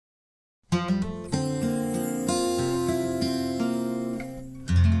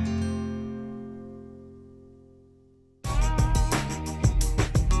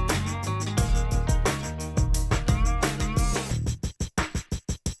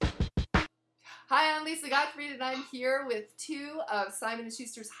Hi, I'm Lisa Gottfried, and I'm here with two of Simon &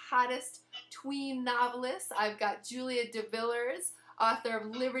 Schuster's hottest tween novelists. I've got Julia Devillers, author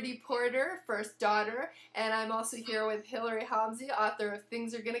of Liberty Porter, First Daughter, and I'm also here with Hillary Homzie, author of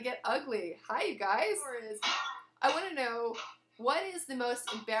Things Are Gonna Get Ugly. Hi, you guys. I want to know, what is the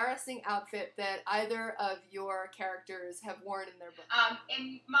most embarrassing outfit that either of your characters have worn in their book?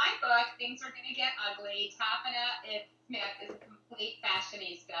 In my book, Things Are Gonna Get Ugly, Taffeta Smith is a complete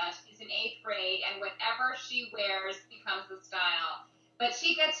fashionista. She's in 8th grade, and whatever she wears becomes the style. But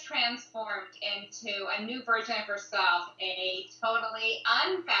she gets transformed into a new version of herself, a totally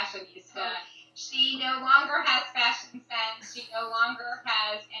unfashionista. She no longer has fashion sense. She no longer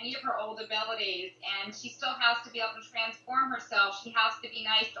has any of her old abilities, and she still has to be able to transform herself. She has to be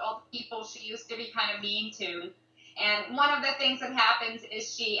nice to all the people she used to be kind of mean to. And one of the things that happens is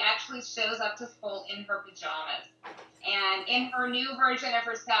she actually shows up to school in her pajamas. And in her new version of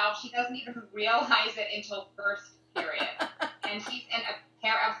herself, she doesn't even realize it until first period. And she's in a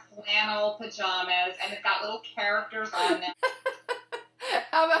pair of flannel pajamas, and it's got little characters on them.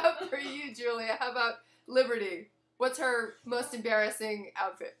 How about for you, Julia? How about Liberty? What's her most embarrassing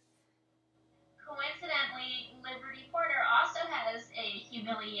outfit? Coincidentally, Liberty Porter also has a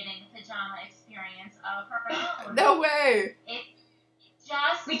humiliating pajama experience of her own. No way!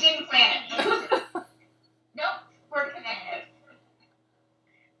 We didn't plan it. Nope. We're connected.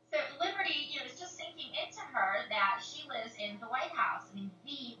 So Liberty, is just sinking into her that she lives in the White House. I mean,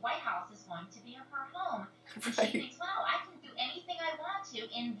 the White House is going to be her home. And she thinks, wow, I can do anything I want to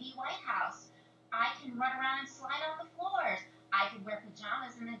in the White House. I can run around and slide on the floors. I can wear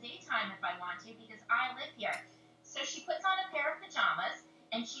pajamas in the daytime if I want to because I live here. So she puts on a pair of pajamas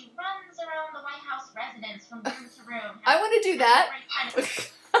and she runs around the White House residence from room to room. I want to do that. That'd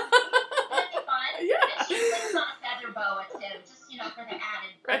be fun. Yeah. And she puts on a feather boa too, just for the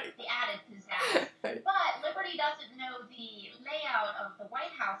added pizzazz. Right. But Liberty doesn't know the layout of the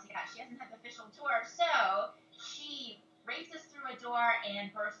White House yet. She hasn't had the official tour, so she races through a door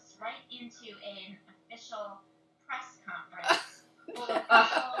and bursts right into an official press conference full of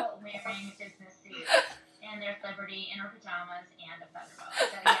people wearing business suits. And there's Liberty in her pajamas and a feather boa.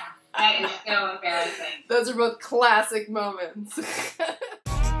 So yeah. That is so embarrassing. Those are both classic moments.